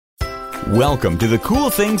Welcome to the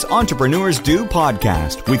Cool Things Entrepreneurs Do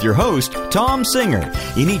podcast with your host, Tom Singer.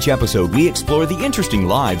 In each episode, we explore the interesting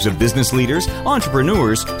lives of business leaders,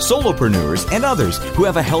 entrepreneurs, solopreneurs, and others who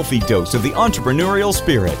have a healthy dose of the entrepreneurial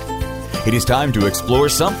spirit. It is time to explore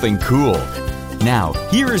something cool. Now,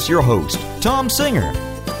 here is your host, Tom Singer.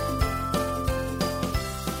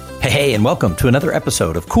 Hey, and welcome to another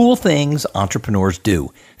episode of Cool Things Entrepreneurs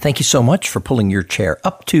Do. Thank you so much for pulling your chair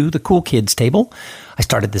up to the cool kids table. I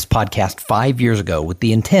started this podcast 5 years ago with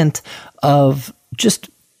the intent of just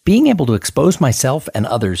being able to expose myself and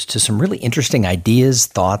others to some really interesting ideas,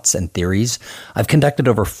 thoughts, and theories. I've conducted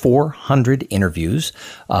over 400 interviews.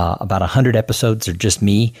 About 100 episodes are just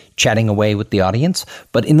me chatting away with the audience.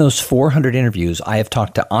 But in those 400 interviews, I have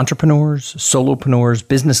talked to entrepreneurs, solopreneurs,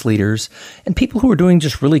 business leaders, and people who are doing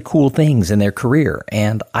just really cool things in their career.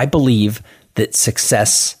 And I believe that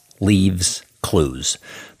success leaves clues.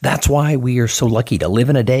 That's why we are so lucky to live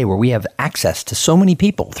in a day where we have access to so many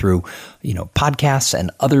people through, podcasts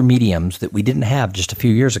and other mediums that we didn't have just a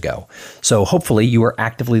few years ago. So hopefully you are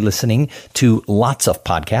actively listening to lots of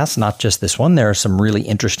podcasts, not just this one. There are some really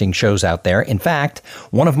interesting shows out there. In fact,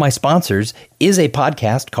 one of my sponsors is a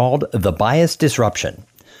podcast called The Bias Disruption.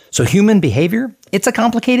 So human behavior, it's a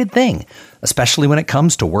complicated thing, especially when it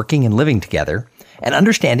comes to working and living together. And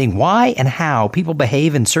understanding why and how people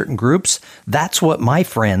behave in certain groups, that's what my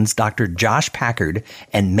friends, Dr. Josh Packard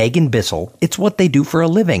and Megan Bissell, it's what they do for a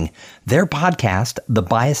living. Their podcast, The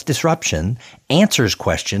Bias Disruption, answers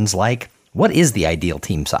questions like, what is the ideal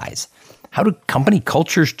team size? How do company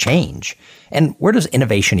cultures change? And where does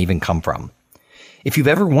innovation even come from? If you've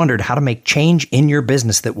ever wondered how to make change in your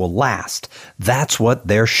business that will last, that's what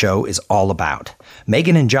their show is all about.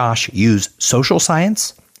 Megan and Josh use social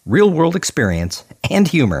science, real-world experience, and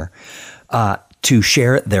humor to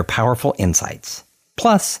share their powerful insights.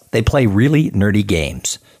 Plus, they play really nerdy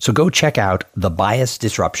games. So go check out The Bias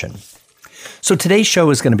Disruption. So today's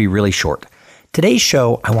show is going to be really short. Today's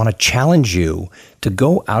show, I want to challenge you to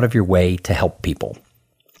go out of your way to help people.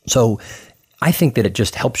 So I think that it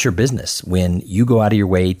just helps your business when you go out of your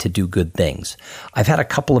way to do good things. I've had a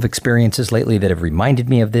couple of experiences lately that have reminded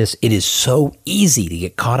me of this. It is so easy to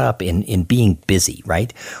get caught up in being busy,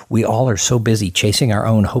 right? We all are so busy chasing our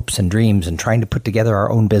own hopes and dreams and trying to put together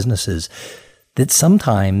our own businesses that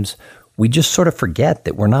sometimes we just sort of forget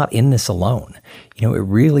that we're not in this alone. It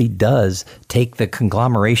really does take the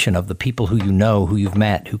conglomeration of the people who you know, who you've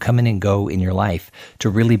met, who come in and go in your life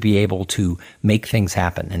to really be able to make things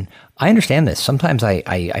happen. And I understand this. Sometimes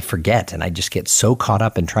I forget and I just get so caught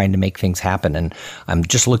up in trying to make things happen. And I'm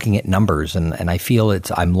just looking at numbers and I feel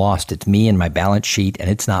I'm lost. It's me and my balance sheet and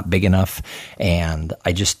it's not big enough. And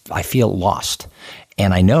I feel lost.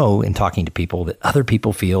 And I know in talking to people that other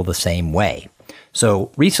people feel the same way.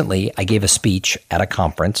 So recently I gave a speech at a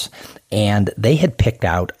conference and they had picked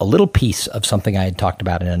out a little piece of something I had talked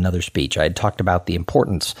about in another speech. I had talked about the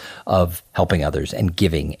importance of helping others and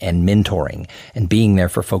giving and mentoring and being there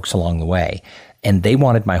for folks along the way. And they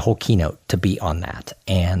wanted my whole keynote to be on that.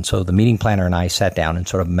 And so the meeting planner and I sat down and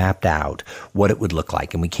sort of mapped out what it would look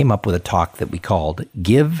like. And we came up with a talk that we called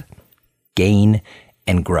Give, Gain,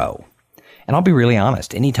 and Grow. And I'll be really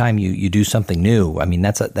honest, anytime you do something new, I mean,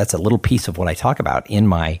 that's a little piece of what I talk about in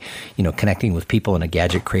my, connecting with people in a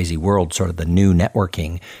gadget crazy world, sort of the new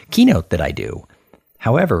networking keynote that I do.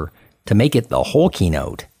 However, to make it the whole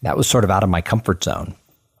keynote, that was sort of out of my comfort zone.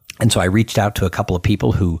 And so I reached out to a couple of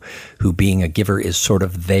people who being a giver is sort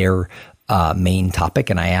of their main topic.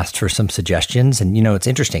 And I asked for some suggestions. And, it's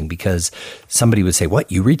interesting because somebody would say,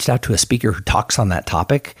 what, you reached out to a speaker who talks on that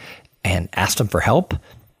topic and asked them for help?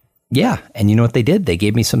 Yeah. And you know what they did? They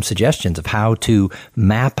gave me some suggestions of how to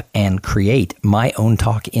map and create my own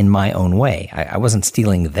talk in my own way. I wasn't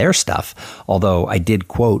stealing their stuff, although I did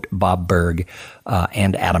quote Bob Burg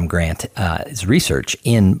and Adam Grant's research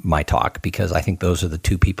in my talk, because I think those are the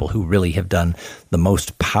two people who really have done the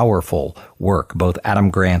most powerful work. Both Adam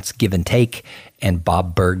Grant's Give and Take and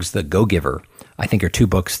Bob Burg's The Go-Giver, I think, are two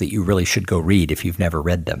books that you really should go read if you've never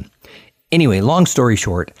read them. Anyway, long story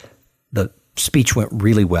short, the speech went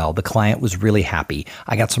really well. The client was really happy.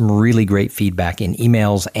 I got some really great feedback in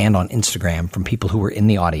emails and on Instagram from people who were in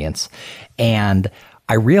the audience. And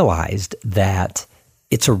I realized that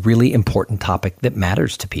it's a really important topic that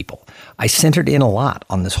matters to people. I centered in a lot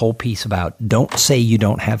on this whole piece about don't say you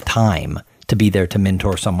don't have time to be there to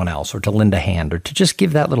mentor someone else or to lend a hand or to just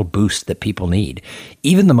give that little boost that people need.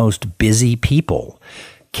 Even the most busy people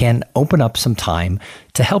can open up some time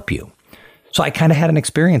to help you. So I kind of had an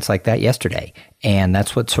experience like that yesterday, and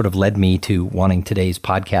that's what sort of led me to wanting today's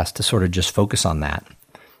podcast to sort of just focus on that.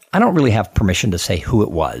 I don't really have permission to say who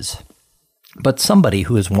it was. but somebody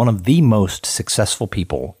who is one of the most successful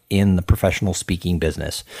people in the professional speaking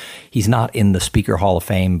business. He's not in the Speaker Hall of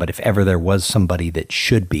Fame, but if ever there was somebody that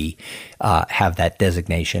should be have that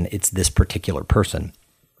designation, it's this particular person.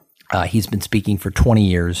 He's been speaking for 20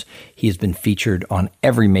 years. He has been featured on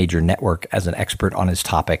every major network as an expert on his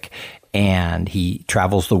topic, and he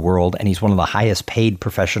travels the world, and he's one of the highest paid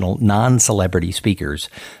professional non-celebrity speakers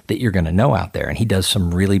that you're going to know out there, and he does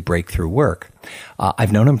some really breakthrough work.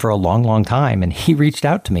 I've known him for a long, long time, and he reached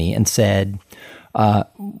out to me and said,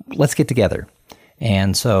 let's get together.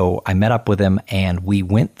 And so I met up with him, and we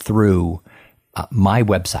went through my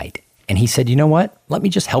website, and he said, you know what? Let me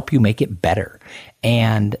just help you make it better.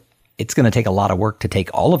 And it's going to take a lot of work to take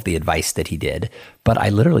all of the advice that he did, but I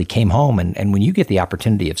literally came home, and when you get the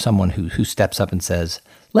opportunity of someone who steps up and says,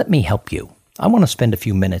 let me help you, I want to spend a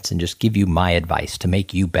few minutes and just give you my advice to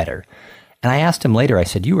make you better. And I asked him later, I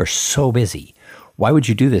said, you are so busy. Why would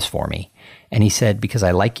you do this for me? And he said, because I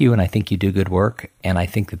like you and I think you do good work, and I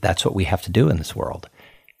think that that's what we have to do in this world.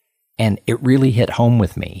 And it really hit home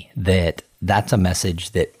with me that that's a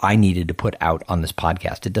message that I needed to put out on this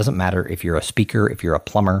podcast. It doesn't matter if you're a speaker, if you're a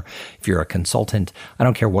plumber, if you're a consultant. I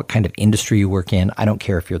don't care what kind of industry you work in. I don't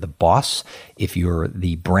care if you're the boss, if you're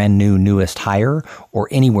the brand new, newest hire, or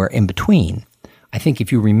anywhere in between. I think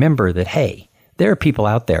if you remember that, hey, there are people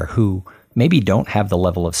out there who maybe don't have the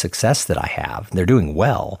level of success that I have. They're doing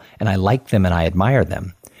well, and I like them and I admire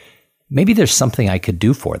them. Maybe there's something I could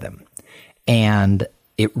do for them. And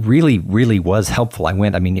it really, really was helpful.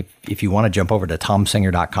 If you want to jump over to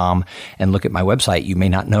tomsinger.com and look at my website, you may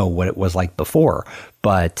not know what it was like before,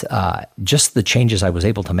 but just the changes I was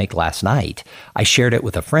able to make last night, I shared it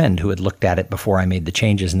with a friend who had looked at it before I made the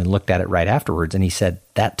changes and then looked at it right afterwards. And he said,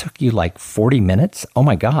 that took you like 40 minutes? Oh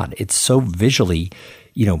my God, it's so visually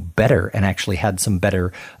better, and actually had some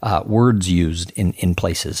better words used in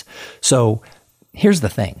places. So here's the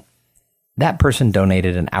thing. That person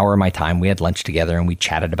donated an hour of my time. We had lunch together and we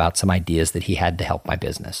chatted about some ideas that he had to help my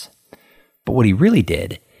business. But what he really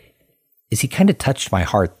did is he kind of touched my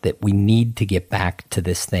heart that we need to get back to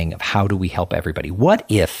this thing of how do we help everybody? What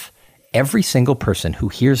if every single person who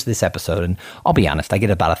hears this episode, and I'll be honest, I get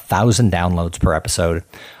about 1,000 downloads per episode.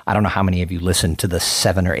 I don't know how many of you listen to the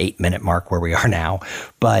 7 or 8 minute mark where we are now,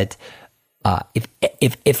 but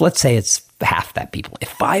if let's say it's half that people, if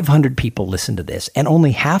 500 people listen to this and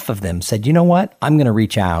only half of them said, you know what, I'm going to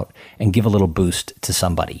reach out and give a little boost to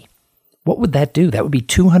somebody, what would that do? That would be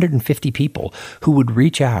 250 people who would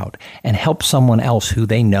reach out and help someone else who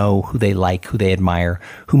they know, who they like, who they admire,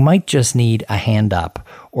 who might just need a hand up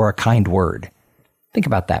or a kind word. Think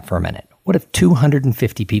about that for a minute. What if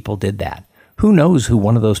 250 people did that? Who knows who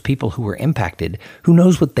one of those people who were impacted, who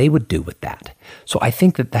knows what they would do with that? So I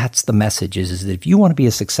think that that's the message is that if you want to be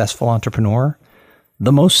a successful entrepreneur,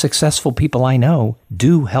 the most successful people I know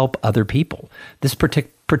do help other people. This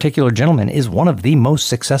particular gentleman is one of the most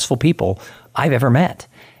successful people I've ever met,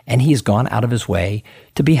 and he's gone out of his way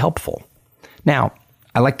to be helpful. Now,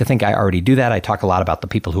 I like to think I already do that. I talk a lot about the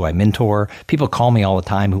people who I mentor. People call me all the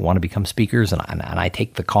time who want to become speakers, and I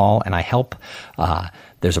take the call and I help.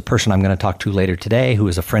 There's a person I'm going to talk to later today who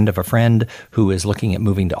is a friend of a friend who is looking at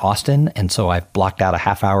moving to Austin, and so I've blocked out a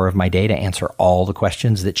half hour of my day to answer all the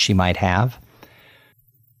questions that she might have.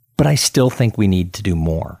 But I still think we need to do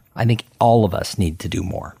more. I think all of us need to do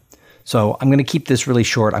more. So I'm going to keep this really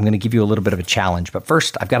short. I'm going to give you a little bit of a challenge. But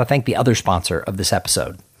first, I've got to thank the other sponsor of this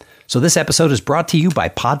episode. So this episode is brought to you by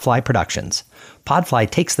Podfly Productions. Podfly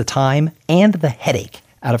takes the time and the headache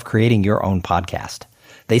out of creating your own podcast.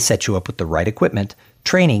 They set you up with the right equipment,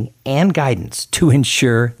 training, and guidance to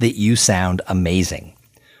ensure that you sound amazing.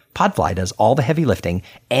 Podfly does all the heavy lifting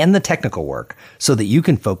and the technical work so that you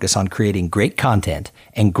can focus on creating great content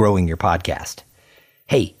and growing your podcast.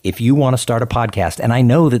 Hey, if you want to start a podcast, and I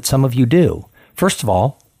know that some of you do, first of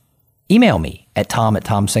all, email me at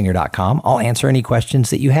tom@tomsinger.com. I'll answer any questions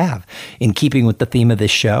that you have. In keeping with the theme of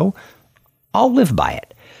this show, I'll live by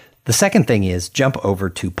it. The second thing is jump over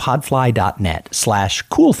to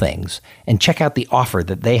podfly.net/coolthings and check out the offer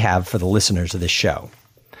that they have for the listeners of this show.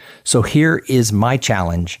 So here is my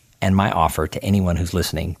challenge and my offer to anyone who's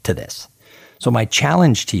listening to this. So my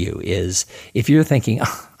challenge to you is if you're thinking,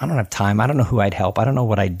 I don't have time, I don't know who I'd help, I don't know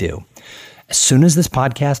what I'd do. As soon as this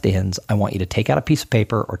podcast ends, I want you to take out a piece of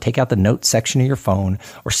paper or take out the notes section of your phone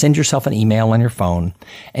or send yourself an email on your phone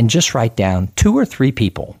and just write down 2 or 3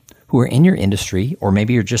 people who are in your industry, or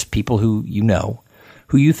maybe you're just people who you know,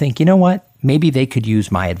 who you think, you know what, maybe they could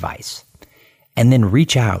use my advice. And then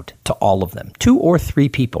reach out to all of them, 2 or 3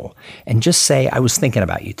 people, and just say, I was thinking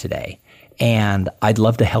about you today, and I'd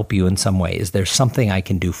love to help you in some way. Is there something I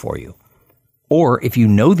can do for you? Or if you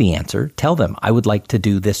know the answer, tell them, I would like to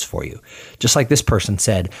do this for you. Just like this person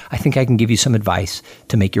said, I think I can give you some advice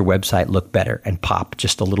to make your website look better and pop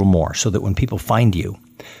just a little more so that when people find you,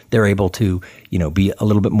 they're able to, be a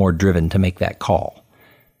little bit more driven to make that call.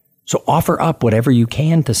 So offer up whatever you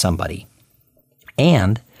can to somebody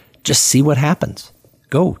and just see what happens.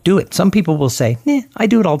 Go do it. Some people will say, I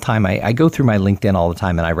do it all the time. I go through my LinkedIn all the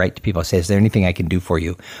time and I write to people. I say, is there anything I can do for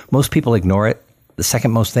you? Most people ignore it. The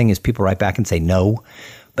second most thing is people write back and say no.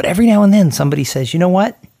 But every now and then somebody says, you know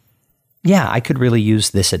what? Yeah, I could really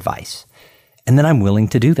use this advice. And then I'm willing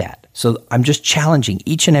to do that. So I'm just challenging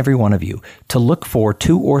each and every one of you to look for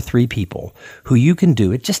 2 or 3 people who you can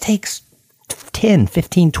do. It just takes 10,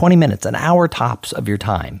 15, 20 minutes, an hour tops of your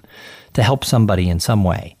time to help somebody in some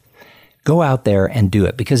way. Go out there and do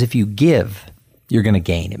it, because if you give, you're going to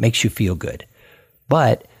gain. It makes you feel good.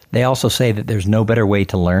 But they also say that there's no better way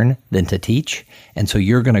to learn than to teach. And so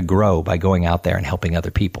you're going to grow by going out there and helping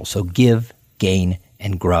other people. So give, gain,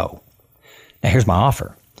 and grow. Now, here's my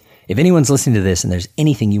offer. If anyone's listening to this and there's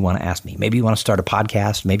anything you want to ask me, maybe you want to start a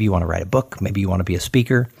podcast, maybe you want to write a book, maybe you want to be a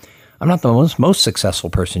speaker. I'm not the most successful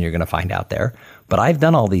person you're going to find out there, but I've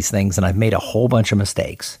done all these things and I've made a whole bunch of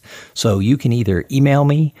mistakes. So you can either email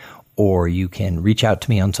me or you can reach out to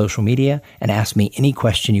me on social media and ask me any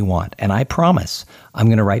question you want. And I promise I'm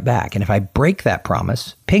going to write back. And if I break that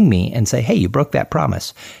promise, ping me and say, hey, you broke that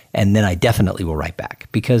promise. And then I definitely will write back,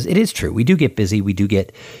 because it is true. We do get busy. We do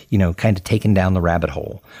get, kind of taken down the rabbit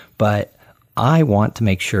hole. But I want to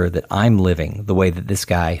make sure that I'm living the way that this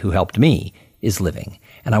guy who helped me is living.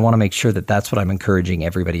 And I want to make sure that that's what I'm encouraging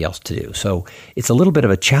everybody else to do. So it's a little bit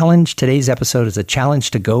of a challenge. Today's episode is a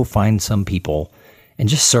challenge to go find some people and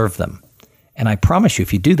just serve them. And I promise you,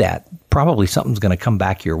 if you do that, probably something's going to come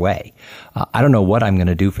back your way. I don't know what I'm going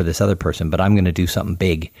to do for this other person, but I'm going to do something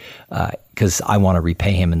big because I want to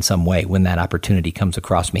repay him in some way when that opportunity comes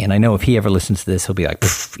across me. And I know if he ever listens to this, he'll be like,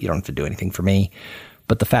 you don't have to do anything for me.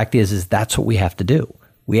 But the fact is that's what we have to do.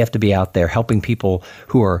 We have to be out there helping people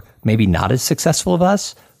who are maybe not as successful as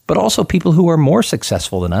us, but also people who are more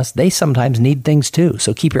successful than us. They sometimes need things too.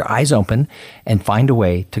 So keep your eyes open and find a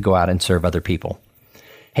way to go out and serve other people.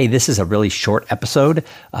 Hey, this is a really short episode,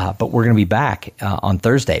 but we're going to be back on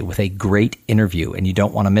Thursday with a great interview, and you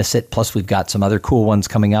don't want to miss it. Plus, we've got some other cool ones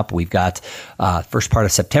coming up. We've got first part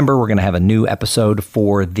of September, we're going to have a new episode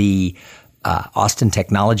for the Austin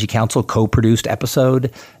Technology Council co-produced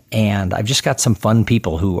episode, and I've just got some fun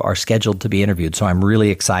people who are scheduled to be interviewed, so I'm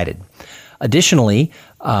really excited. Additionally,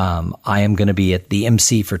 I am going to be at the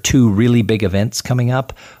MC for 2 really big events coming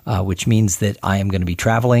up, which means that I am going to be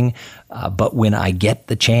traveling. But when I get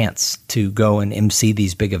the chance to go and MC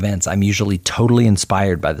these big events, I'm usually totally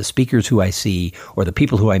inspired by the speakers who I see or the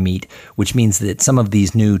people who I meet, which means that some of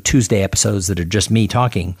these new Tuesday episodes that are just me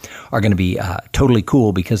talking are going to be totally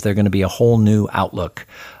cool, because they're going to be a whole new outlook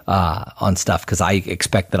on stuff, because I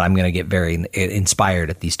expect that I'm going to get very inspired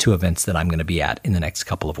at these 2 events that I'm going to be at in the next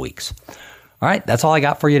couple of weeks. All right, that's all I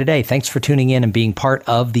got for you today. Thanks for tuning in and being part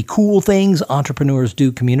of the Cool Things Entrepreneurs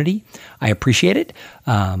Do community. I appreciate it.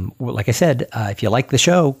 Like I said, if you like the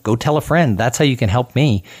show, go tell a friend. That's how you can help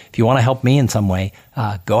me. If you want to help me in some way,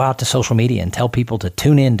 go out to social media and tell people to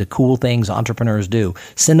tune in to Cool Things Entrepreneurs Do.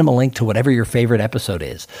 Send them a link to whatever your favorite episode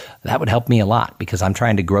is. That would help me a lot, because I'm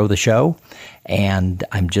trying to grow the show. And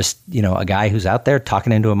I'm just, a guy who's out there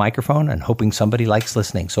talking into a microphone and hoping somebody likes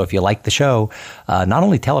listening. So if you like the show, not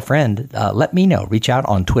only tell a friend, let me know. Reach out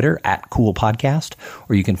on Twitter at Cool Podcast,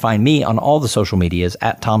 or you can find me on all the social medias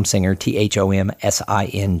at Tom Singer,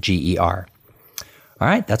 THOMSINGER. All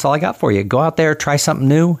right, that's all I got for you. Go out there, try something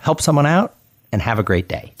new, help someone out, and have a great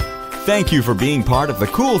day. Thank you for being part of the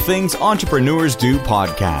Cool Things Entrepreneurs Do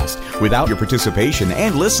podcast. Without your participation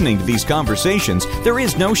and listening to these conversations, there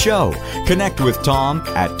is no show. Connect with Tom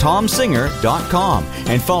at TomSinger.com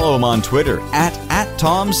and follow him on Twitter at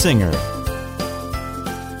TomSinger.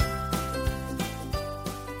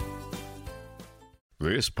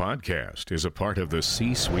 This podcast is a part of the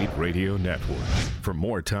C-Suite Radio Network. For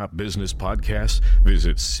more top business podcasts,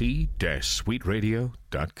 visit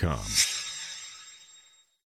c-suiteradio.com.